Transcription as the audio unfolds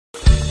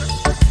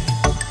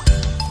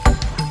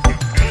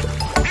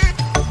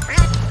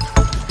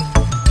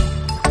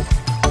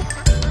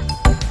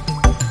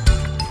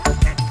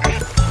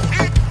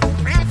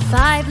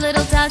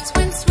ducks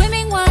went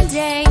swimming one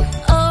day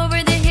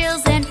over the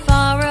hills and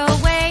far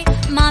away.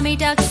 Mommy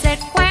duck said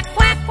quack,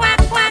 quack, quack,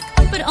 quack,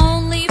 but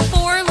only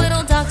 4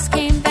 little ducks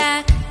came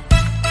back.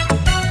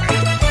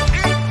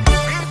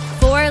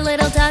 4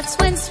 little ducks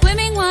went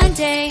swimming one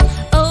day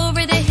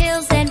over the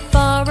hills and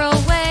far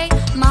away.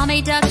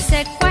 Mommy duck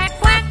said quack,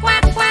 quack,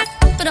 quack, quack,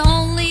 but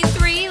only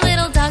 3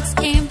 little ducks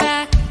came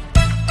back.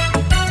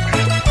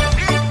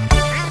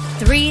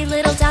 3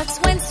 little ducks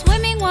went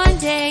swimming one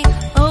day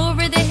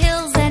over the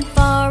hills and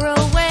far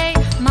away.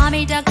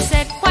 Mommy duck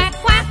said quack,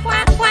 quack,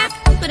 quack, quack,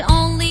 but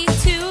only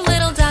 2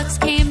 little ducks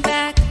came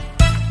back.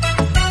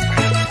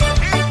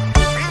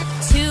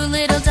 2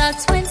 little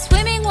ducks went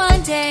swimming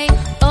one day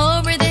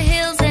over the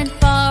hills and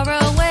far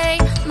away.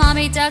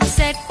 Mommy duck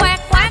said quack,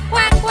 quack,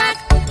 quack, quack,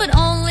 but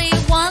only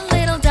 1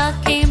 little duck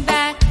came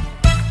back.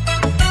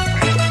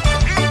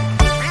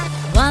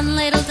 1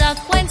 little duck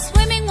went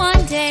swimming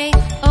one day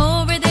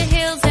over the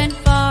hills and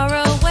far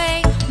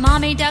away.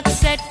 Mommy duck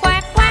said quack,